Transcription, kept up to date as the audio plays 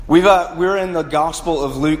We're in the Gospel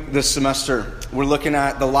of Luke this semester. We're looking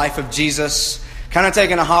at the life of Jesus, kind of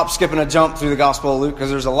taking a hop, skip, and a jump through the Gospel of Luke because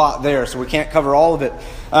there's a lot there, so we can't cover all of it.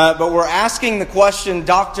 But we're asking the question,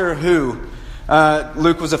 Doctor Who?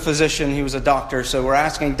 Luke was a physician, he was a doctor, so we're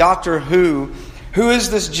asking, Doctor Who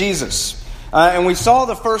is this Jesus? And we saw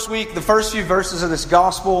the first week, the first few verses of this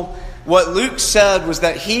Gospel. What Luke said was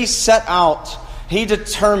that he was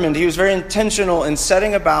very intentional in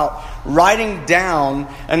setting about writing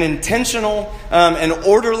down an intentional and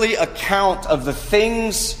orderly account of the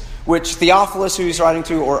things which Theophilus, who he's writing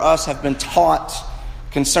to, or us, have been taught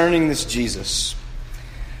concerning this Jesus.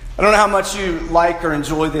 I don't know how much you like or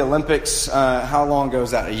enjoy the Olympics. How long ago was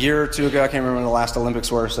that? A year or two ago? I can't remember when the last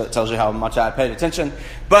Olympics were, so that tells you how much I paid attention.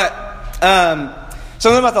 But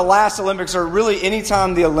something about the last Olympics, or really any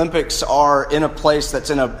time the Olympics are in a place that's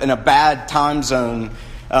in a bad time zone,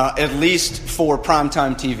 at least for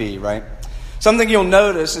primetime TV, right? Something you'll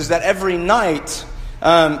notice is that every night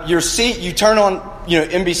you turn on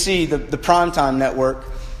NBC, the primetime network,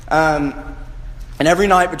 and every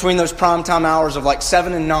night between those primetime hours of like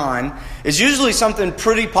 7 and 9 is usually something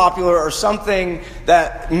pretty popular or something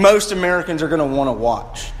that most Americans are going to want to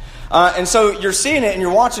watch. And so you're seeing it and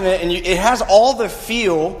you're watching it, and it has all the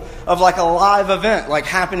feel of like a live event, like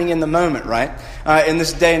happening in the moment, right? In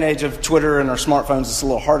this day and age of Twitter and our smartphones, it's a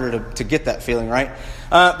little harder to get that feeling, right?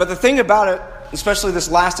 But the thing about it, especially this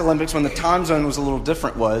last Olympics when the time zone was a little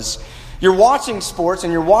different, was you're watching sports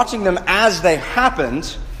and you're watching them as they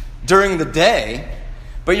happened during the day,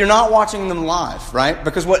 but you're not watching them live, right?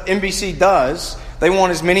 Because what NBC does, they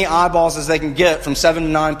want as many eyeballs as they can get from 7 to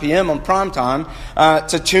 9 p.m. on primetime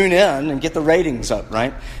to tune in and get the ratings up,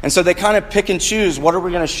 right? And so they kind of pick and choose what are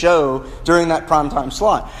we going to show during that primetime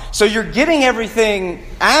slot. So you're getting everything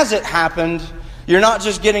as it happened. You're not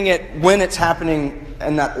just getting it when it's happening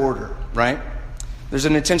in that order, right? There's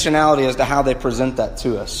an intentionality as to how they present that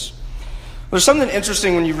to us. There's something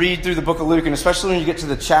interesting when you read through the book of Luke, and especially when you get to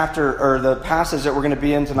the chapter or the passage that we're going to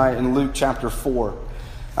be in tonight in Luke chapter 4.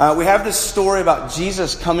 We have this story about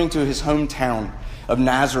Jesus coming to his hometown of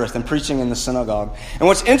Nazareth and preaching in the synagogue. And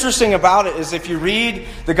what's interesting about it is if you read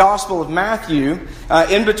the Gospel of Matthew,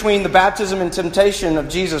 in between the baptism and temptation of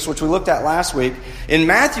Jesus, which we looked at last week, in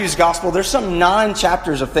Matthew's Gospel, there's some 9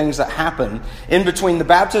 chapters of things that happen in between the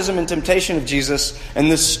baptism and temptation of Jesus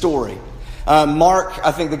and this story.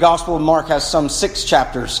 I think the Gospel of Mark has some 6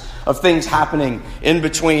 chapters of things happening in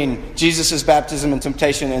between Jesus' baptism and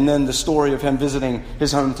temptation and then the story of him visiting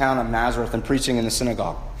his hometown of Nazareth and preaching in the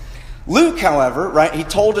synagogue. Luke, however, right, he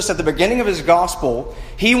told us at the beginning of his Gospel,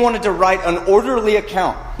 he wanted to write an orderly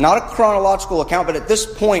account, not a chronological account, but at this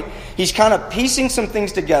point, he's kind of piecing some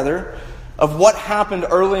things together of what happened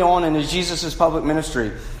early on in Jesus' public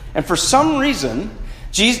ministry. And for some reason,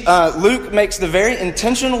 Luke makes the very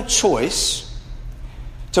intentional choice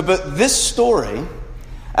to put this story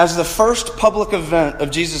as the first public event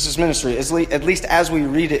of Jesus' ministry, at least as we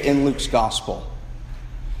read it in Luke's Gospel.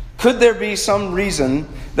 Could there be some reason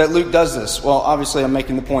that Luke does this? Well, obviously I'm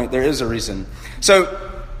making the point there is a reason. So,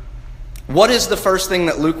 what is the first thing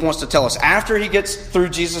that Luke wants to tell us? After he gets through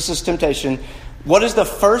Jesus' temptation, what is the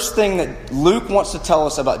first thing that Luke wants to tell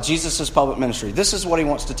us about Jesus' public ministry? This is what he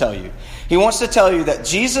wants to tell you. He wants to tell you that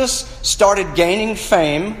Jesus started gaining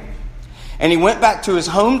fame, and he went back to his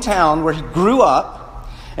hometown where he grew up,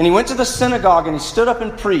 and he went to the synagogue and he stood up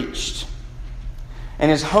and preached, and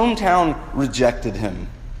his hometown rejected him.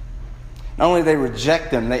 Not only did they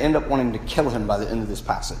reject him, they end up wanting to kill him by the end of this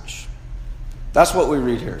passage. That's what we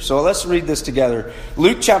read here. So let's read this together.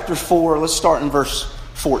 Luke chapter 4, let's start in verse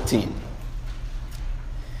 14.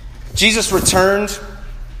 Jesus returned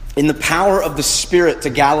in the power of the Spirit to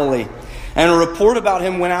Galilee, and a report about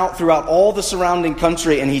him went out throughout all the surrounding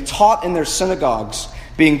country, and he taught in their synagogues,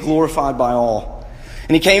 being glorified by all.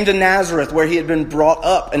 And he came to Nazareth, where he had been brought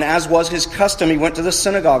up, and as was his custom, he went to the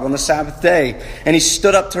synagogue on the Sabbath day, and he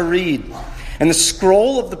stood up to read. And the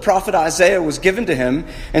scroll of the prophet Isaiah was given to him,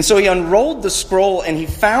 and so he unrolled the scroll, and he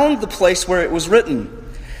found the place where it was written,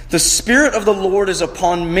 "The Spirit of the Lord is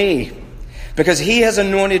upon me, because he has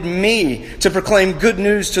anointed me to proclaim good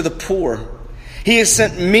news to the poor. He has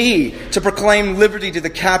sent me to proclaim liberty to the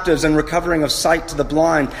captives and recovering of sight to the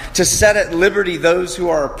blind, to set at liberty those who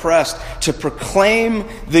are oppressed, to proclaim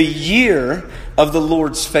the year of the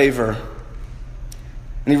Lord's favor."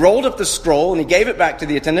 And he rolled up the scroll and he gave it back to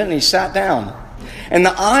the attendant and he sat down. And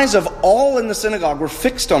the eyes of all in the synagogue were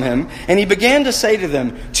fixed on him, and he began to say to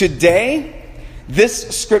them, "Today this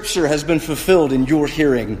scripture has been fulfilled in your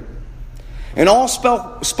hearing." And all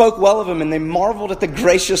spoke well of him, and they marveled at the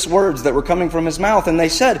gracious words that were coming from his mouth. And they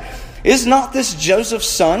said, "Is not this Joseph's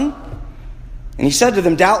son?" And he said to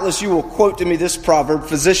them, "Doubtless you will quote to me this proverb,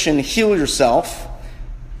 'Physician, heal yourself.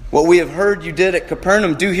 What we have heard you did at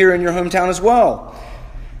Capernaum, do here in your hometown as well.'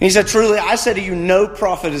 And he said, 'Truly, I say to you, no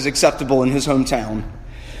prophet is acceptable in his hometown.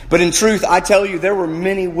 But in truth, I tell you, there were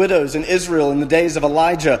many widows in Israel in the days of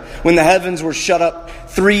Elijah, when the heavens were shut up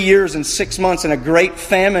 3 years and 6 months, and a great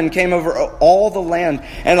famine came over all the land.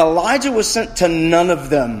 And Elijah was sent to none of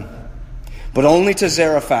them, but only to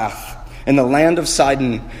Zarephath in the land of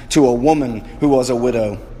Sidon, to a woman who was a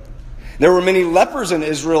widow. There were many lepers in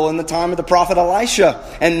Israel in the time of the prophet Elisha,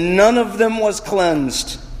 and none of them was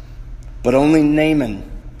cleansed, but only Naaman,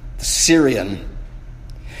 the Syrian.'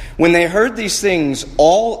 When they heard these things,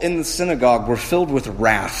 all in the synagogue were filled with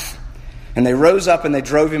wrath. And they rose up and they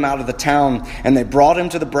drove him out of the town, and they brought him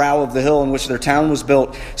to the brow of the hill in which their town was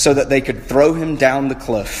built, so that they could throw him down the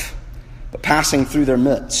cliff. But passing through their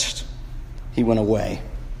midst, he went away.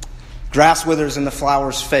 Grass withers and the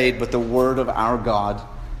flowers fade, but the word of our God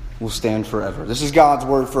will stand forever." This is God's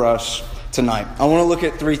word for us tonight. I want to look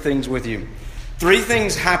at 3 things with you. 3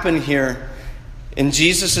 things happen here in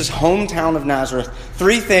Jesus' hometown of Nazareth.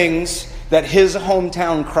 3 things that his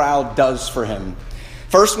hometown crowd does for him.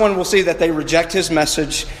 First one, we'll see that they reject his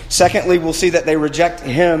message. Secondly, we'll see that they reject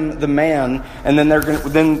him, the man. And then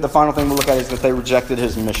then the final thing we'll look at is that they rejected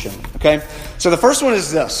his mission. Okay? So the first one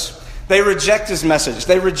is this. They reject his message.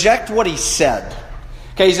 They reject what he said.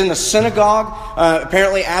 Okay, he's in the synagogue.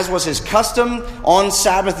 Apparently, as was his custom, on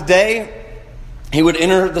Sabbath day, he would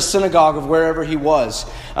enter the synagogue of wherever he was.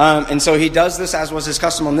 And so he does this as was his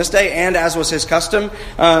custom on this day, and as was his custom,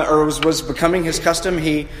 or was becoming his custom.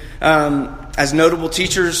 He, as notable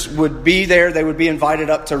teachers would be there, they would be invited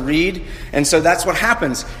up to read. And so that's what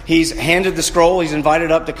happens. He's handed the scroll, he's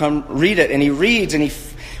invited up to come read it, and he reads, and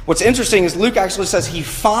what's interesting is Luke actually says he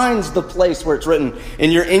finds the place where it's written.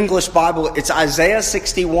 In your English Bible, it's Isaiah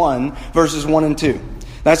 61, verses 1 and 2.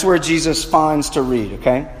 That's where Jesus finds to read,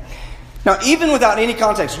 okay? Now, even without any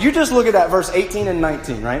context, you just look at that verse 18 and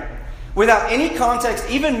 19, right? Without any context,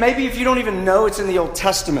 even maybe if you don't even know it's in the Old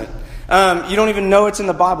Testament, you don't even know it's in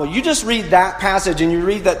the Bible, you just read that passage and you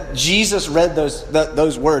read that Jesus read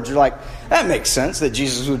those words. You're like, that makes sense that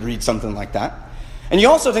Jesus would read something like that. And you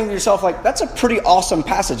also think to yourself, like, that's a pretty awesome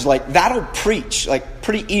passage. Like, that'll preach, like,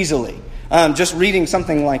 pretty easily, just reading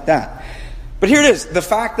something like that. But here it is. The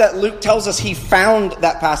fact that Luke tells us he found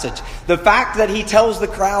that passage. The fact that he tells the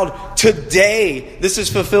crowd, today, this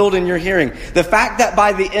is fulfilled in your hearing. The fact that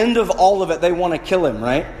by the end of all of it, they want to kill him,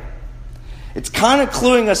 right? It's kind of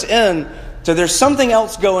cluing us in to there's something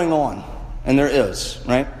else going on. And there is,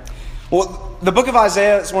 right? Well, the book of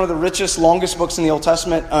Isaiah is one of the richest, longest books in the Old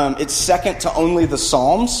Testament. It's second to only the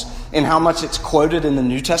Psalms in how much it's quoted in the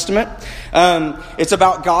New Testament. It's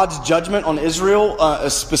about God's judgment on Israel,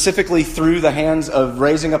 specifically through the hands of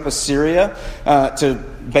raising up Assyria to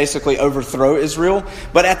basically overthrow Israel.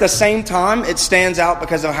 But at the same time, it stands out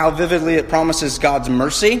because of how vividly it promises God's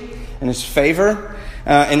mercy and his favor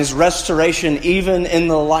and his restoration even in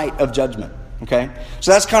the light of judgment. Okay?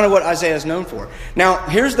 So that's kind of what Isaiah is known for. Now,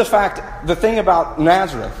 here's the thing about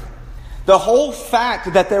Nazareth. The whole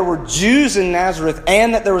fact that there were Jews in Nazareth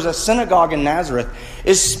and that there was a synagogue in Nazareth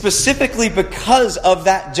is specifically because of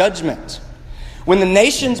that judgment. When the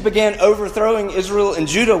nations began overthrowing Israel and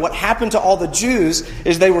Judah, what happened to all the Jews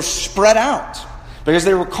is they were spread out because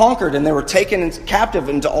they were conquered and they were taken captive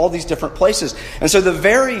into all these different places. And so the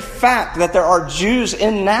very fact that there are Jews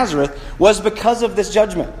in Nazareth was because of this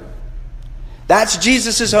judgment. That's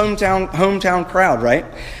Jesus' hometown crowd, right?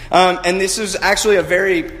 And this is actually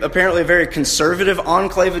apparently a very conservative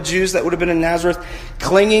enclave of Jews that would have been in Nazareth,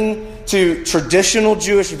 clinging to traditional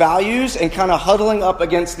Jewish values and kind of huddling up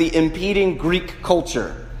against the impeding Greek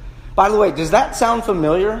culture. By the way, does that sound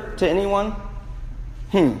familiar to anyone?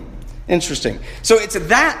 Interesting. So it's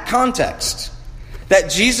that context that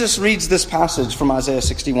Jesus reads this passage from Isaiah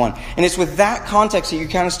 61. And it's with that context that you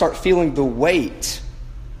kind of start feeling the weight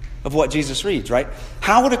of what Jesus reads, right?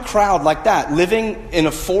 How would a crowd like that, living in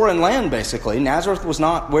a foreign land basically, Nazareth was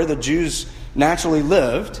not where the Jews naturally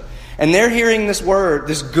lived, and they're hearing this word,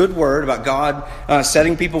 this good word about God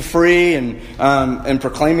setting people free and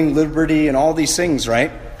proclaiming liberty and all these things,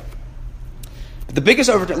 right? The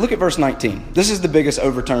biggest overtone, look at verse 19. This is the biggest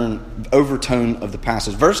overtone of the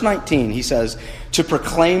passage. Verse 19, he says, to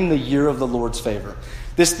proclaim the year of the Lord's favor.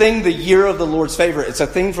 This thing, the year of the Lord's favor, it's a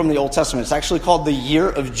thing from the Old Testament. It's actually called the year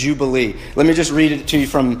of Jubilee. Let me just read it to you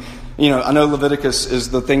from, I know Leviticus is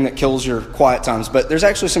the thing that kills your quiet times, but there's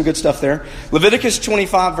actually some good stuff there. Leviticus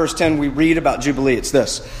 25, verse 10, we read about Jubilee. It's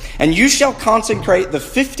this. And you shall consecrate the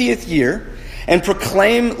 50th year and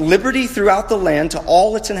proclaim liberty throughout the land to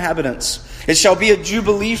all its inhabitants. It shall be a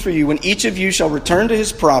jubilee for you when each of you shall return to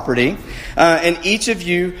his property, and each of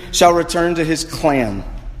you shall return to his clan.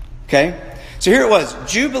 Okay? So here it was.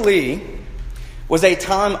 Jubilee was a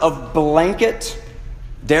time of blanket,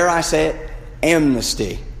 dare I say it,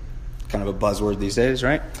 amnesty. Kind of a buzzword these days,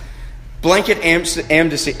 right? Blanket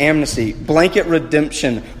amnesty, blanket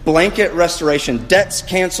redemption, blanket restoration, debts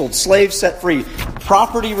canceled, slaves set free,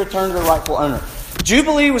 property returned to the rightful owner.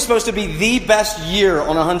 Jubilee was supposed to be the best year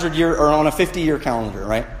on a 100-year or on a 50-year calendar,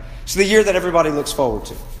 right? It's the year that everybody looks forward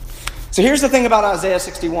to. So here's the thing about Isaiah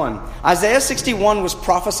 61. Isaiah 61 was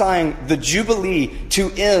prophesying the Jubilee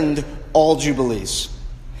to end all Jubilees.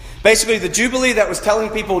 Basically, the Jubilee that was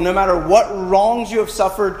telling people no matter what wrongs you have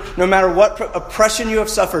suffered, no matter what oppression you have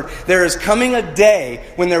suffered, there is coming a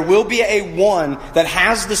day when there will be a one that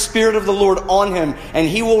has the Spirit of the Lord on him, and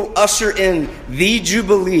he will usher in the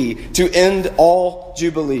Jubilee to end all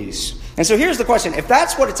Jubilees. And so here's the question. If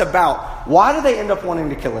that's what it's about, why do they end up wanting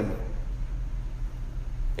to kill him?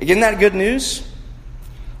 Isn't that good news?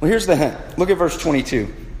 Well, here's the hint. Look at verse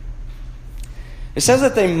 22. It says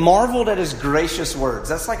that they marveled at his gracious words.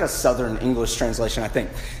 That's like a Southern English translation, I think.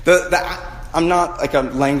 I'm not like a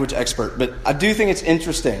language expert, but I do think it's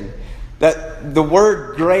interesting that the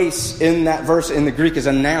word grace in that verse in the Greek is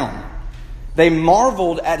a noun. They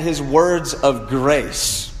marveled at his words of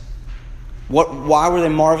grace. Why were they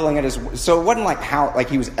marveling at his? So it wasn't like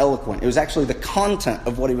he was eloquent. It was actually the content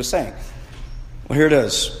of what he was saying. Well, here it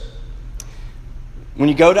is. When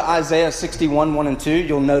you go to Isaiah 61, 1 and 2,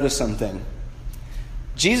 you'll notice something.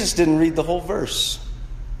 Jesus didn't read the whole verse.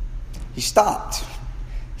 He stopped.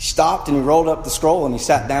 He stopped and he rolled up the scroll and he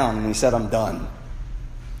sat down and he said, I'm done.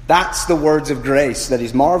 That's the words of grace that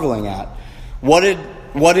he's marveling at. What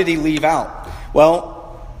did he leave out?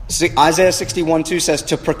 Well, Isaiah 61:2 says,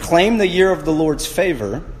 to proclaim the year of the Lord's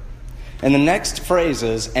favor. And the next phrase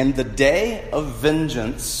is, and the day of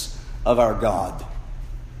vengeance of our God.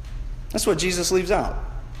 That's what Jesus leaves out.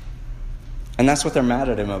 And that's what they're mad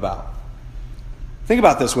at him about. Think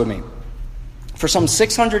about this with me. For some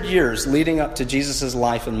 600 years leading up to Jesus'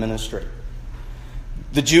 life and ministry,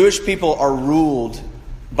 the Jewish people are ruled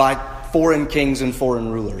by foreign kings and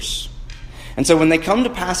foreign rulers. And so when they come to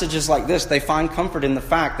passages like this, they find comfort in the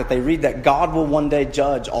fact that they read that God will one day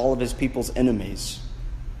judge all of his people's enemies.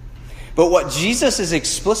 But what Jesus is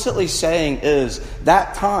explicitly saying is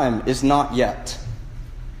that time is not yet.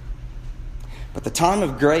 But the time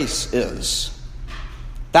of grace is.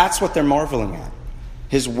 That's what they're marveling at.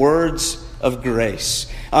 His words of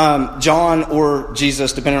grace. John or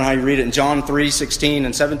Jesus, depending on how you read it, in John 3:16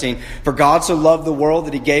 and 17, for God so loved the world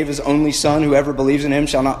that he gave his only Son, whoever believes in him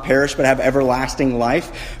shall not perish but have everlasting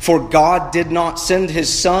life. For God did not send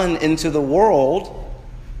his Son into the world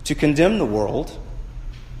to condemn the world,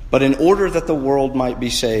 but in order that the world might be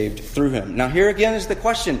saved through him. Now here again is the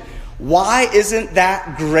question, why isn't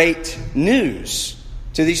that great news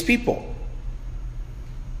to these people?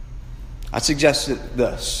 I suggested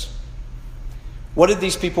this. What did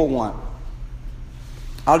these people want?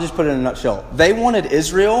 I'll just put it in a nutshell. They wanted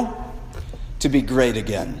Israel to be great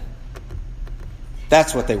again.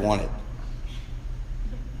 That's what they wanted.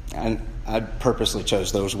 And I purposely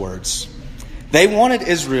chose those words. They wanted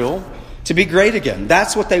Israel to be great again.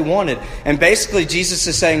 That's what they wanted. And basically Jesus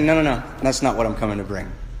is saying, no, that's not what I'm coming to bring.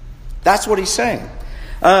 That's what he's saying.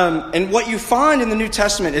 And what you find in the New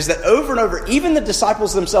Testament is that over and over, even the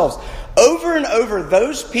disciples themselves, over and over,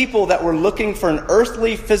 those people that were looking for an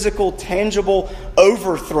earthly, physical, tangible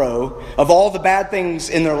overthrow of all the bad things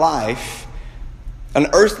in their life, an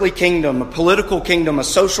earthly kingdom, a political kingdom, a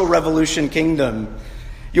social revolution kingdom,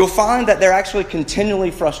 you'll find that they're actually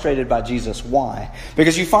continually frustrated by Jesus. Why?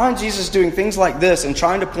 Because you find Jesus doing things like this and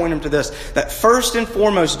trying to point them to this, that first and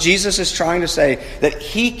foremost, Jesus is trying to say that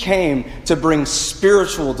he came to bring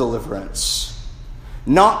spiritual deliverance,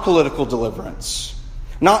 not political deliverance,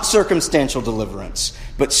 not circumstantial deliverance,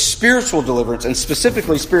 but spiritual deliverance, and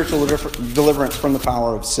specifically spiritual deliverance from the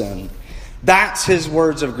power of sin. That's his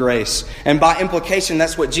words of grace. And by implication,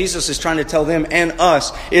 that's what Jesus is trying to tell them and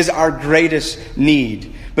us is our greatest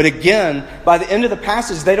need. But again, by the end of the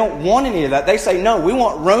passage, they don't want any of that. They say, no, we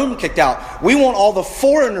want Rome kicked out. We want all the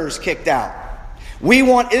foreigners kicked out. We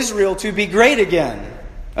want Israel to be great again.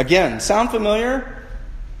 Again, sound familiar?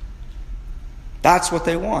 That's what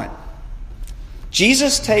they want.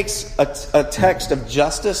 Jesus takes a text of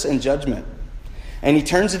justice and judgment, and he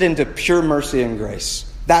turns it into pure mercy and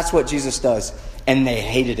grace. That's what Jesus does. And they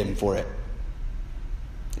hated him for it.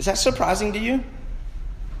 Is that surprising to you?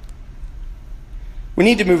 We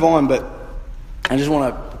need to move on, but I just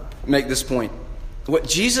want to make this point. What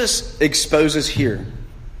Jesus exposes here,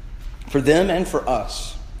 for them and for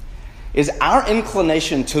us, is our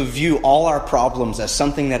inclination to view all our problems as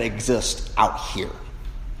something that exists out here,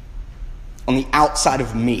 on the outside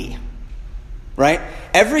of me, right?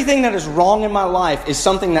 Everything that is wrong in my life is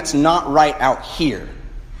something that's not right out here.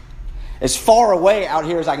 As far away out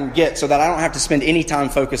here as I can get so that I don't have to spend any time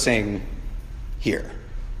focusing here,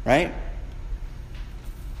 right?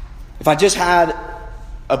 If I just had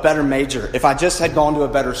a better major, if I just had gone to a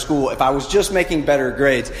better school, if I was just making better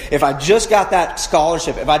grades, if I just got that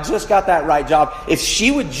scholarship, if I just got that right job, if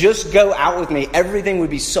she would just go out with me, everything would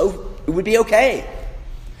be it would be okay.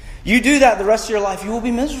 You do that the rest of your life, you will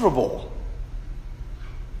be miserable.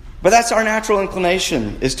 But that's our natural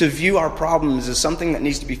inclination, is to view our problems as something that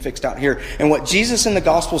needs to be fixed out here. And what Jesus and the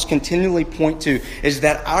Gospels continually point to is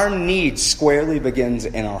that our need squarely begins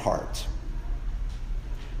in our heart.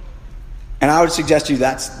 And I would suggest to you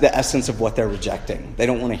that's the essence of what they're rejecting. They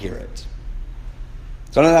don't want to hear it.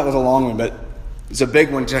 So I know that was a long one, but it's a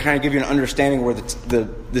big one to kind of give you an understanding where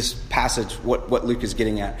this passage, what Luke is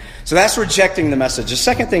getting at. So that's rejecting the message. The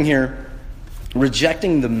second thing here,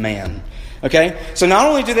 rejecting the man. Okay? So not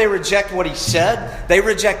only do they reject what he said, they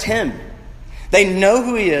reject him. They know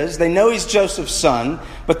who he is. They know he's Joseph's son.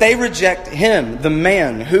 But they reject him, the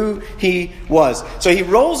man, who he was. So he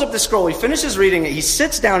rolls up the scroll. He finishes reading it. He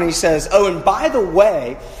sits down and he says, oh, and by the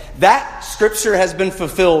way, that scripture has been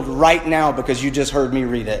fulfilled right now because you just heard me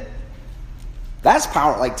read it. That's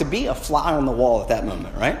power. Like to be a fly on the wall at that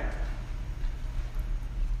moment, right?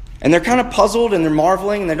 And they're kind of puzzled and they're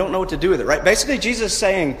marveling and they don't know what to do with it, right? Basically, Jesus is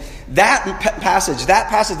saying that passage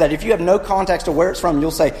that if you have no context of where it's from,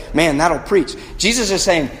 you'll say, man, that'll preach. Jesus is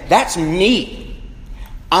saying, that's me.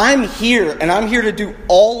 I'm here and I'm here to do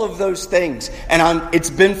all of those things. And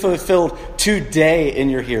it's been fulfilled today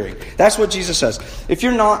in your hearing. That's what Jesus says. If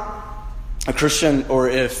you're not a Christian or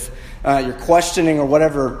if you're questioning or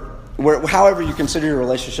whatever, however you consider your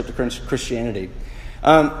relationship to Christianity,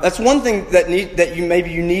 that's one thing that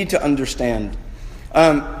you need to understand,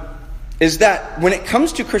 is that when it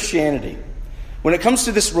comes to Christianity, when it comes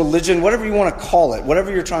to this religion, whatever you want to call it, whatever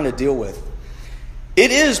you're trying to deal with, it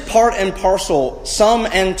is part and parcel, sum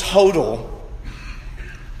and total.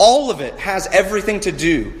 All of it has everything to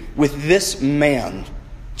do with this man,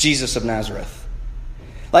 Jesus of Nazareth.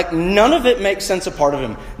 Like none of it makes sense apart of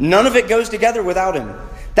him. None of it goes together without him.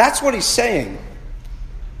 That's what he's saying.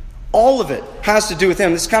 All of it has to do with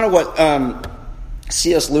him. This is kind of what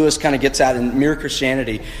C.S. Lewis kind of gets at in Mere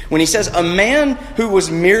Christianity. When he says, a man who was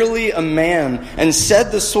merely a man and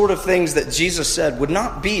said the sort of things that Jesus said would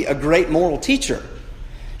not be a great moral teacher.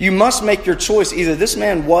 You must make your choice. Either this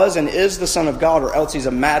man was and is the Son of God or else he's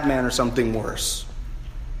a madman or something worse.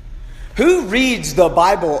 Who reads the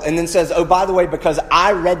Bible and then says, oh, by the way, because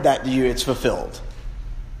I read that to you, it's fulfilled?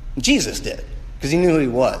 Jesus did, because he knew who he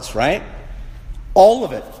was, right? All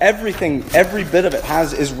of it, everything, every bit of it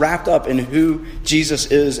is wrapped up in who Jesus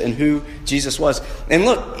is and who Jesus was. And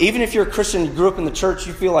look, even if you're a Christian, you grew up in the church,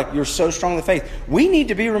 you feel like you're so strong in the faith, we need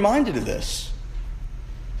to be reminded of this.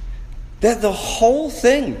 That the whole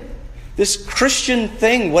thing, this Christian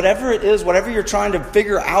thing, whatever it is, whatever you're trying to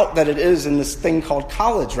figure out that it is in this thing called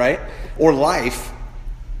college, right? Or life,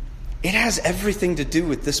 it has everything to do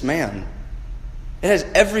with this man. It has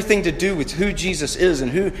everything to do with who Jesus is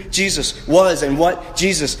and who Jesus was and what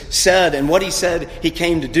Jesus said and what he said he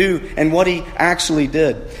came to do and what he actually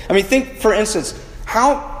did. I mean, think, for instance,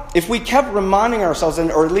 if we kept reminding ourselves,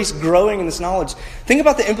 or at least growing in this knowledge, think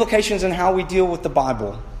about the implications in how we deal with the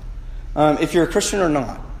Bible. If you're a Christian or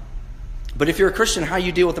not. But if you're a Christian, how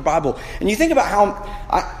you deal with the Bible. And you think about how,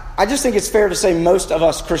 I just think it's fair to say most of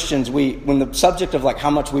us Christians, when the subject of like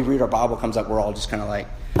how much we read our Bible comes up, we're all just kind of like,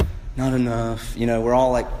 not enough. We're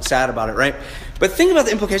all like sad about it, right? But think about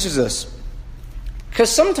the implications of this. Because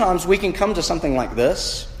sometimes we can come to something like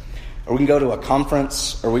this, or we can go to a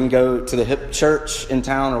conference, or we can go to the hip church in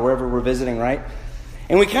town, or wherever we're visiting, right?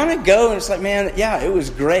 And we kind of go and it's like, man, yeah, it was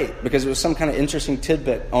great because it was some kind of interesting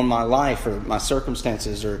tidbit on my life or my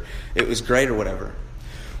circumstances, or it was great or whatever.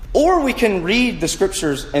 Or we can read the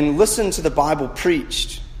scriptures and listen to the Bible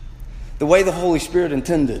preached the way the Holy Spirit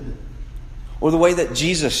intended, or the way that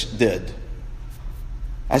Jesus did,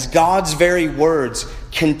 as God's very words,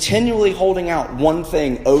 continually holding out one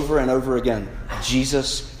thing over and over again: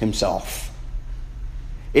 Jesus himself.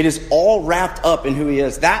 It is all wrapped up in who he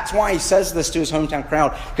is. That's why he says this to his hometown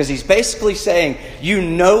crowd, because he's basically saying, you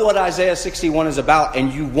know what Isaiah 61 is about,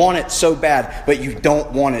 and you want it so bad, but you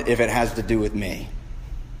don't want it if it has to do with me.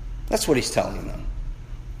 That's what he's telling them.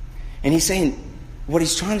 And he's saying, what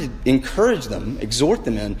he's trying to encourage them, exhort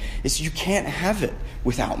them in, is you can't have it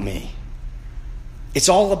without me. It's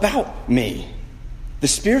all about me. The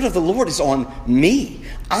Spirit of the Lord is on me.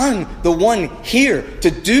 I'm the one here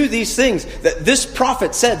to do these things that this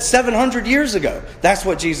prophet said 700 years ago. That's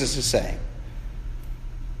what Jesus is saying.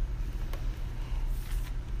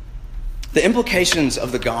 The implications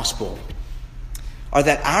of the gospel are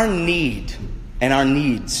that our need and our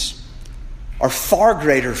needs are far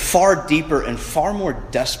greater, far deeper, and far more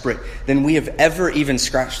desperate than we have ever even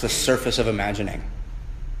scratched the surface of imagining.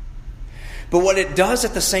 But what it does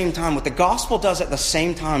at the same time, what the gospel does at the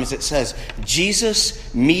same time, is it says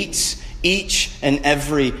Jesus meets each and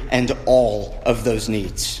every and all of those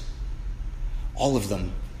needs. All of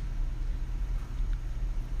them.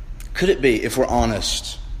 Could it be, if we're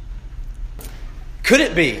honest, could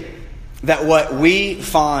it be that what we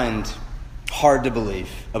find hard to believe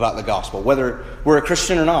about the gospel, whether we're a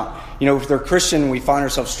Christian or not, if we're a Christian, we find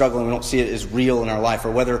ourselves struggling, we don't see it as real in our life,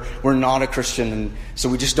 or whether we're not a Christian, and so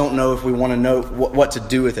we just don't know if we want to know what to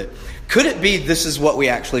do with it. Could it be this is what we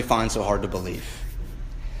actually find so hard to believe?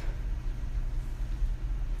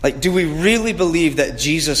 Like, do we really believe that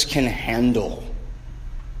Jesus can handle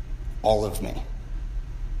all of me?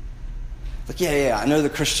 Like, yeah, I know the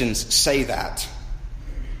Christians say that,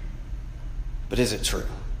 but is it true?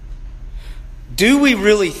 Do we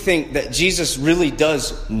really think that Jesus really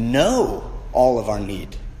does know all of our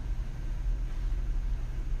need?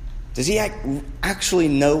 Does he actually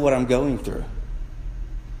know what I'm going through?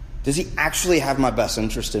 Does he actually have my best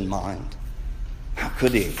interest in mind? How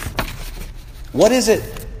could he? What is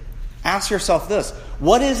it? Ask yourself this.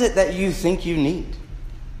 What is it that you think you need?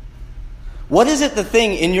 What is it, the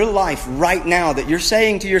thing in your life right now that you're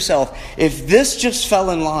saying to yourself, if this just fell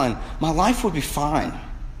in line, my life would be fine?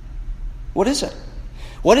 What is it?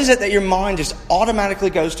 What is it that your mind just automatically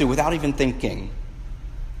goes to without even thinking?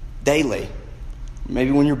 Daily.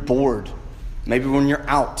 Maybe when you're bored. Maybe when you're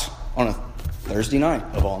out on a Thursday night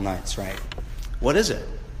of all nights, right? What is it?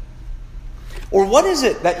 Or what is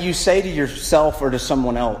it that you say to yourself or to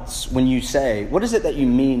someone else when you say, what is it that you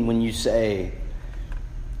mean when you say,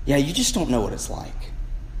 yeah, you just don't know what it's like?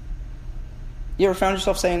 You ever found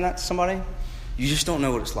yourself saying that to somebody? You just don't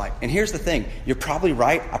know what it's like. And here's the thing. You're probably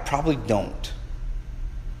right. I probably don't.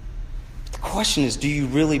 The question is, do you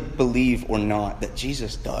really believe or not that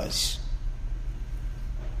Jesus does?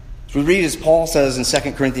 So we read as Paul says in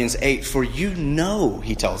 2 Corinthians 8, for you know,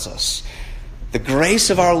 he tells us, the grace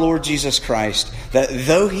of our Lord Jesus Christ, that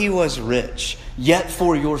though he was rich, yet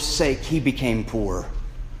for your sake he became poor,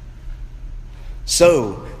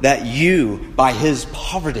 so that you, by his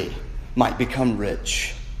poverty, might become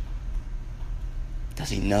rich. Does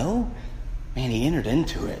he know? Man, he entered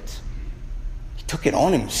into it. He took it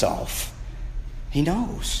on himself. He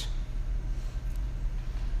knows.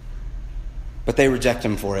 But they reject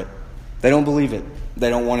him for it. They don't believe it. They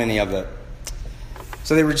don't want any of it.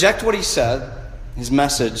 So they reject what he said, his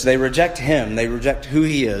message. They reject him. They reject who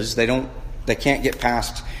he is. They can't get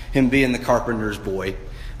past him being the carpenter's boy.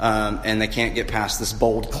 And they can't get past this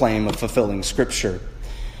bold claim of fulfilling Scripture.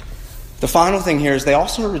 The final thing here is they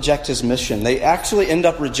also reject his mission. They actually end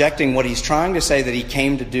up rejecting what he's trying to say that he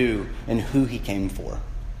came to do and who he came for.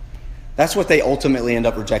 That's what they ultimately end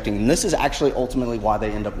up rejecting. And this is actually ultimately why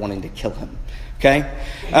they end up wanting to kill him. Okay?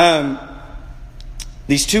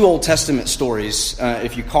 These two Old Testament stories,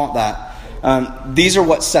 if you caught that, these are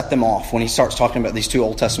what set them off when he starts talking about these two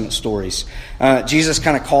Old Testament stories. Jesus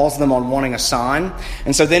kind of calls them on wanting a sign.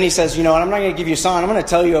 And so then he says, I'm not going to give you a sign. I'm going to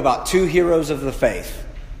tell you about two heroes of the faith.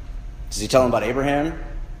 Does he tell them about Abraham?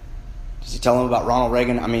 Does he tell them about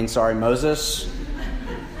Moses?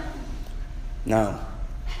 No.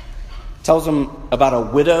 Tells them about a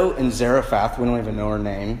widow in Zarephath. We don't even know her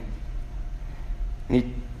name. And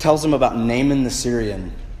he tells them about Naaman the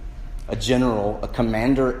Syrian, a general, a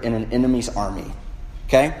commander in an enemy's army.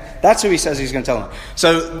 Okay? That's who he says he's going to tell them.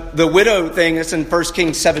 So the widow thing, that's in 1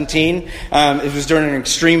 Kings 17. It was during an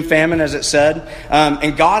extreme famine, as it said.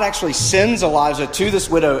 And God actually sends Elijah to this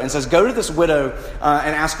widow and says, go to this widow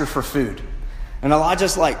and ask her for food. And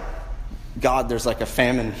Elijah's like, God, there's like a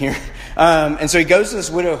famine here. And so he goes to this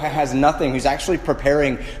widow who has nothing, who's actually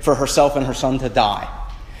preparing for herself and her son to die.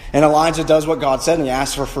 And Elijah does what God said, and he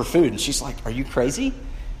asks her for food. And she's like, are you crazy?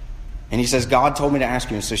 And he says, God told me to ask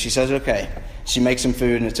you. And so she says, okay. She makes him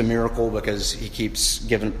food, and it's a miracle because he keeps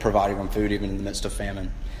providing them food even in the midst of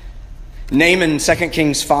famine. Naaman, 2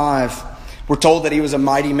 Kings 5, we're told that he was a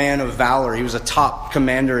mighty man of valor. He was a top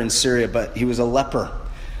commander in Syria, but he was a leper.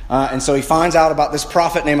 And so he finds out about this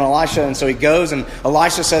prophet named Elisha, and so he goes, and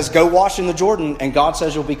Elisha says, go wash in the Jordan, and God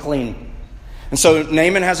says you'll be clean. And so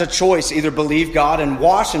Naaman has a choice, either believe God and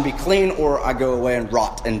wash and be clean, or I go away and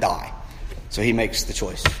rot and die. So he makes the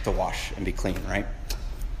choice to wash and be clean, right?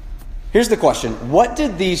 Here's the question. What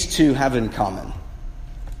did these two have in common?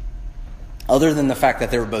 Other than the fact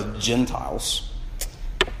that they were both Gentiles.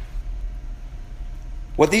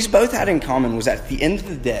 What these both had in common was at the end of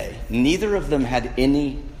the day, neither of them had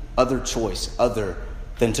any other choice other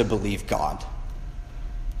than to believe God.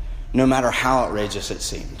 No matter how outrageous it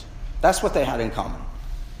seemed. That's what they had in common.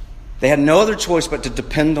 They had no other choice but to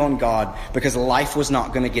depend on God because life was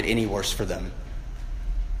not going to get any worse for them.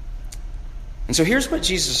 And so here's what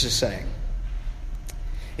Jesus is saying.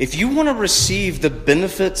 If you want to receive the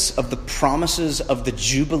benefits of the promises of the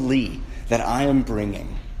Jubilee that I am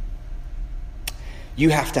bringing, you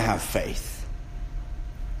have to have faith.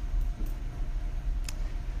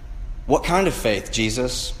 What kind of faith,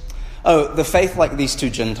 Jesus? Oh, the faith like these two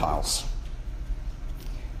Gentiles.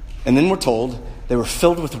 And then we're told they were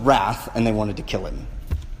filled with wrath and they wanted to kill him.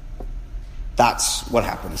 That's what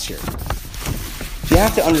happens here. You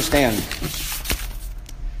have to understand,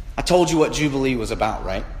 I told you what Jubilee was about,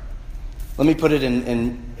 right? Let me put it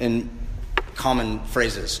in common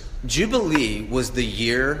phrases. Jubilee was the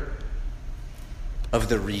year of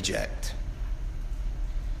the reject.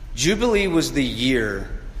 Jubilee was the year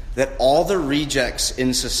that all the rejects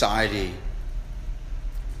in society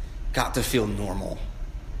got to feel normal.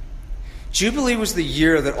 Jubilee was the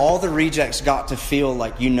year that all the rejects got to feel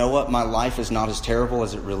like, you know what, my life is not as terrible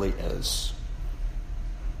as it really is.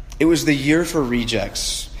 It was the year for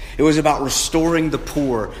rejects. It was about restoring the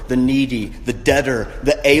poor, the needy, the debtor,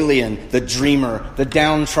 the alien, the dreamer, the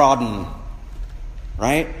downtrodden.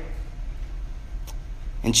 Right?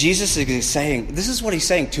 And Jesus is saying, this is what he's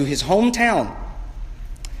saying to his hometown.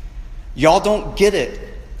 Y'all don't get it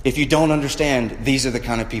if you don't understand these are the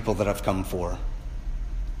kind of people that I've come for.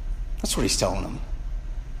 That's what he's telling them.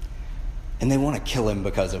 And they want to kill him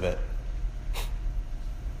because of it.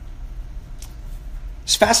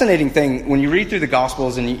 It's a fascinating thing when you read through the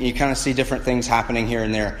Gospels and you kind of see different things happening here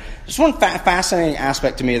and there. There's one fascinating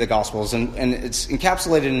aspect to me of the Gospels, and it's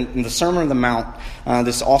encapsulated in the Sermon on the Mount,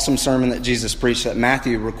 this awesome sermon that Jesus preached that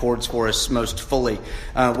Matthew records for us most fully.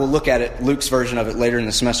 We'll look at it, Luke's version of it, later in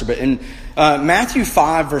the semester. But in Matthew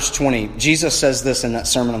 5, verse 20, Jesus says this in that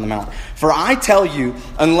Sermon on the Mount. For I tell you,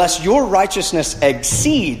 unless your righteousness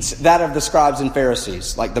exceeds that of the scribes and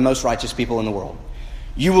Pharisees, like the most righteous people in the world,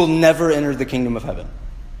 you will never enter the kingdom of heaven.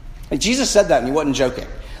 Like Jesus said that and he wasn't joking.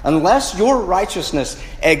 Unless your righteousness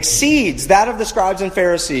exceeds that of the scribes and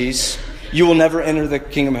Pharisees, you will never enter the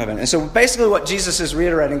kingdom of heaven. And so basically what Jesus is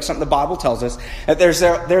reiterating, something the Bible tells us, that there's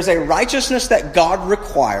a righteousness that God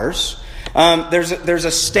requires. There's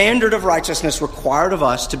a standard of righteousness required of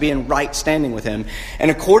us to be in right standing with him. And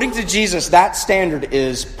according to Jesus, that standard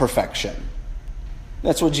is perfection.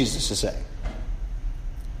 That's what Jesus is saying.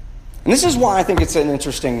 And this is why I think it's an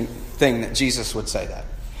interesting thing that Jesus would say that.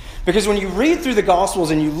 Because when you read through the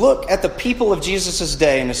Gospels and you look at the people of Jesus'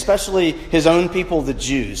 day, and especially his own people, the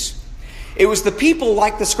Jews, it was the people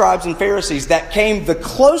like the scribes and Pharisees that came the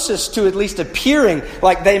closest to at least appearing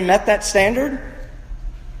like they met that standard.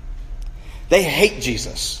 They hate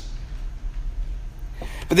Jesus.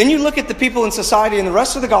 But then you look at the people in society and the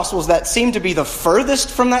rest of the Gospels that seem to be the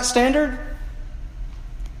furthest from that standard.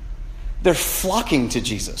 They're flocking to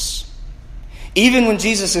Jesus. Even when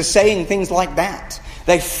Jesus is saying things like that,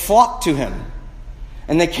 they flock to him,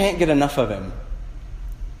 and they can't get enough of him.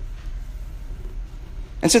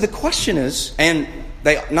 And so the question is, and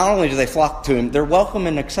they not only do they flock to him, they're welcome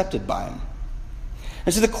and accepted by him.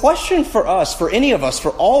 And so the question for us, for any of us, for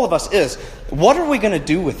all of us is, what are we going to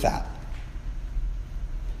do with that?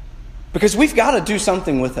 Because we've got to do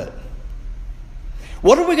something with it.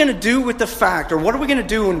 What are we going to do with the fact, or what are we going to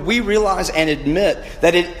do when we realize and admit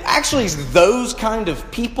that it actually is those kind of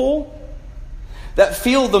people that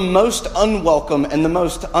feel the most unwelcome and the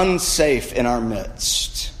most unsafe in our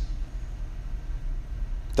midst?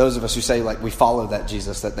 Those of us who say, like, we follow that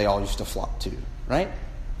Jesus that they all used to flock to, right?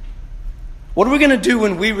 What are we going to do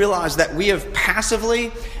when we realize that we have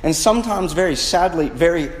passively, and sometimes very sadly,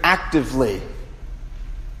 very actively,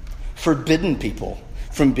 forbidden people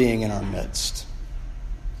from being in our midst?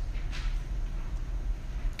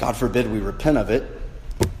 God forbid we repent of it.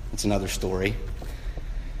 It's another story.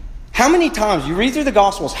 How many times, you read through the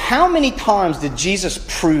Gospels, how many times did Jesus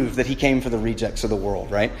prove that he came for the rejects of the world,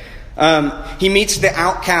 right? He meets the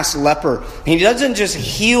outcast leper. He doesn't just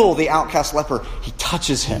heal the outcast leper, he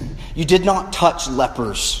touches him. You did not touch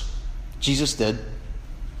lepers. Jesus did.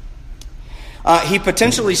 He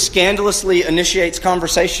potentially scandalously initiates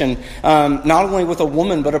conversation, not only with a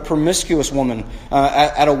woman, but a promiscuous woman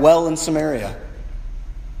at a well in Samaria.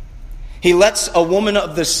 He lets a woman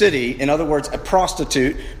of the city, in other words, a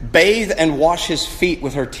prostitute, bathe and wash his feet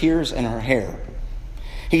with her tears and her hair.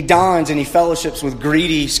 He dines and he fellowships with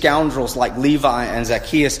greedy scoundrels like Levi and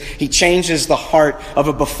Zacchaeus. He changes the heart of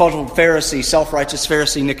a befuddled Pharisee, self-righteous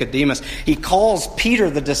Pharisee Nicodemus. He calls Peter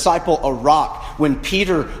the disciple a rock when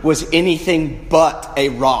Peter was anything but a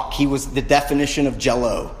rock. He was the definition of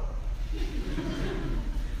Jell-O.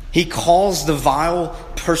 He calls the vile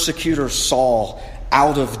persecutor Saul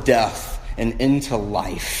out of death and into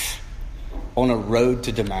life on a road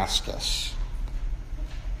to Damascus.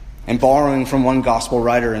 And borrowing from one gospel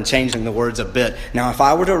writer and changing the words a bit. Now, if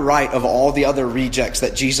I were to write of all the other rejects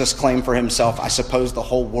that Jesus claimed for himself, I suppose the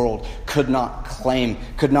whole world could not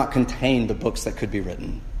contain the books that could be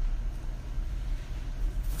written.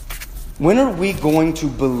 When are we going to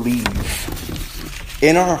believe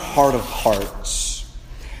in our heart of hearts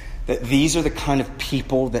that these are the kind of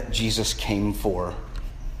people that Jesus came for?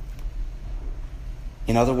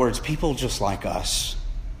 In other words, people just like us.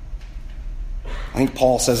 I think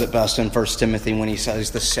Paul says it best in 1 Timothy when he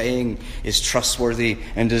says the saying is trustworthy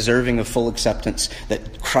and deserving of full acceptance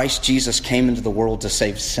that Christ Jesus came into the world to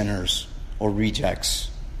save sinners or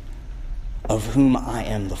rejects, of whom I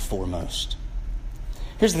am the foremost.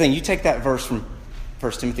 Here's the thing, you take that verse from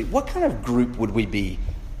 1 Timothy, what kind of group would we be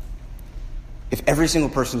if every single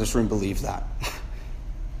person in this room believed that?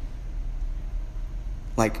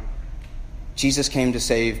 Like, Jesus came to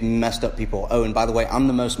save messed up people. Oh, and by the way, I'm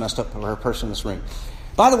the most messed up person in this room.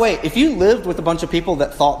 By the way, if you lived with a bunch of people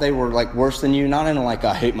that thought they were like worse than you, not in a like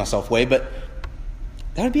I hate myself way, but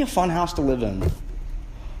that would be a fun house to live in.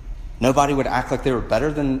 Nobody would act like they were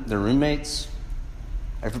better than their roommates.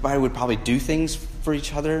 Everybody would probably do things for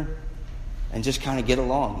each other and just kind of get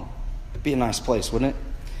along. It'd be a nice place, wouldn't it?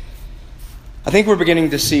 I think we're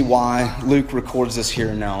beginning to see why Luke records this here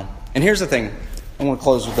and now. And here's the thing. I want to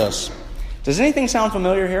close with this. Does anything sound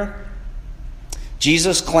familiar here?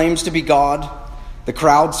 Jesus claims to be God. The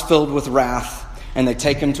crowd's filled with wrath, and they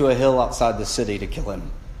take him to a hill outside the city to kill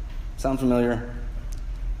him. Sound familiar?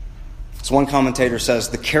 As one commentator says,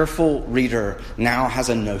 the careful reader now has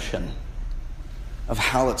a notion of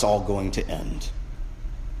how it's all going to end.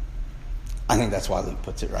 I think that's why Luke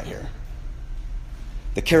puts it right here.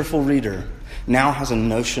 The careful reader now has a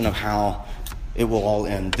notion of how it will all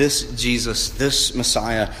end. This Jesus, this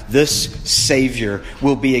Messiah, this Savior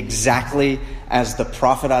will be exactly as the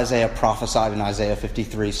prophet Isaiah prophesied in Isaiah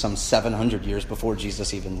 53 some 700 years before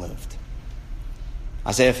Jesus even lived.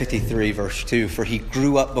 Isaiah 53 verse 2, for he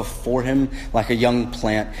grew up before him like a young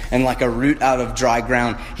plant and like a root out of dry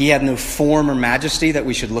ground. He had no form or majesty that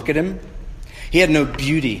we should look at him. He had no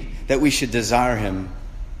beauty that we should desire him.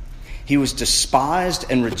 He was despised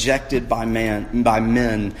and rejected by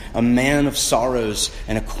men, a man of sorrows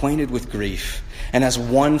and acquainted with grief. And as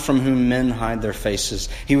one from whom men hide their faces,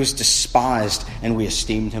 he was despised and we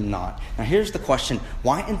esteemed him not. Now here's the question.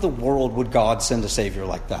 Why in the world would God send a Savior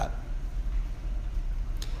like that?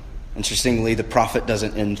 Interestingly, the prophet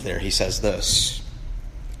doesn't end there. He says this.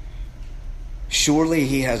 Surely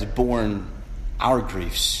he has borne our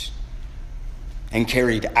griefs and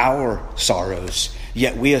carried our sorrows.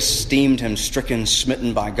 Yet we esteemed him stricken,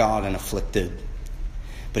 smitten by God, and afflicted.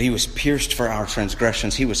 But he was pierced for our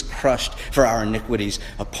transgressions. He was crushed for our iniquities.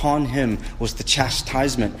 Upon him was the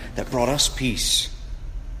chastisement that brought us peace.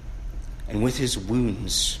 And with his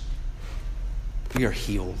wounds, we are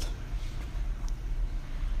healed.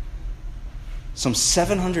 Some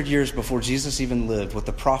 700 years before Jesus even lived,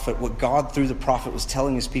 what God through the prophet was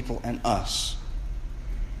telling his people and us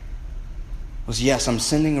was, yes, I'm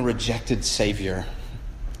sending a rejected Savior,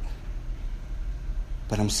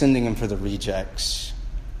 but I'm sending him for the rejects.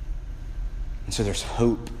 And so there's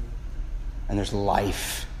hope, and there's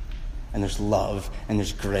life, and there's love, and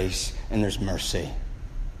there's grace, and there's mercy.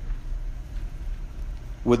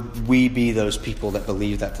 Would we be those people that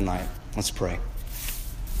believe that tonight? Let's pray.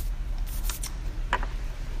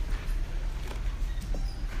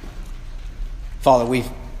 Father, we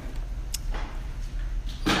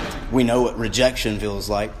know what rejection feels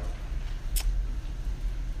like,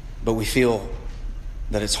 but we feel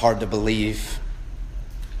that it's hard to believe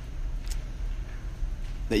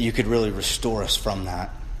that you could really restore us from that.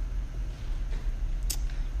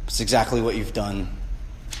 It's exactly what you've done,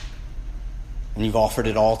 and you've offered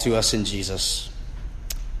it all to us in Jesus.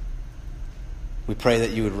 We pray that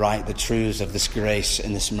you would write the truths of this grace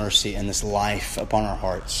and this mercy and this life upon our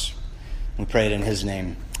hearts. We pray it in his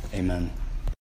name. Amen.